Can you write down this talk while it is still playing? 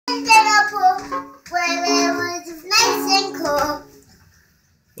a pool where it was nice and cool.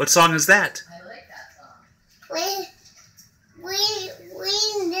 What song is that? I like that song. We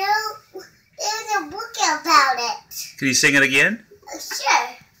knew there's a book about it. Can you sing it again? Sure.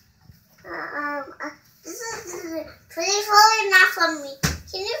 This is pretty far enough for me.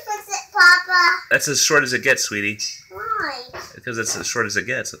 Can you fix it, Papa? That's as short as it gets, sweetie. Why? Because it's as short as it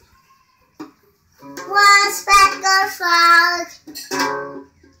gets. One speckled frog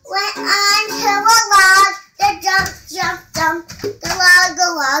went onto a log. The jump,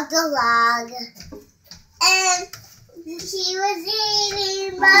 the log. And he was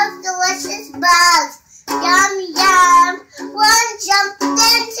eating most delicious bugs. Yum. One jumped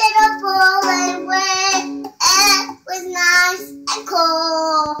into the pool and went. It was nice and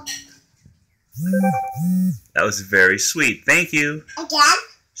cool. That was very sweet. Thank you. Again?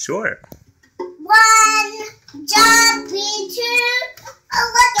 Sure. One jumping to a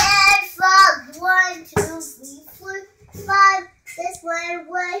wicked frog. 1, 2, 3, 4, 5. This one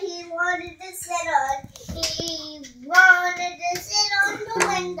where he wanted to sit on. He wanted to sit on the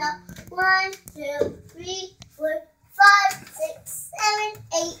window. 1, 2, 3, 4, 5, 6, 7,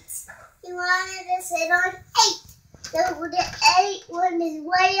 8. He wanted to sit on 8. So the 8 one is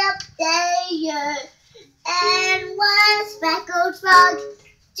way up there. And one speckled frog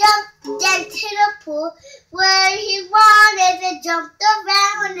jumped into the pool where he wanted to jump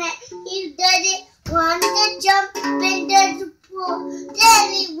around it. He didn't want to jump into the pool. Then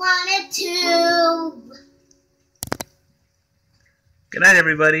he wanted to. Good night,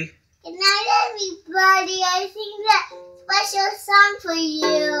 everybody. Good night, everybody. I sing that special song for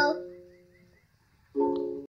you.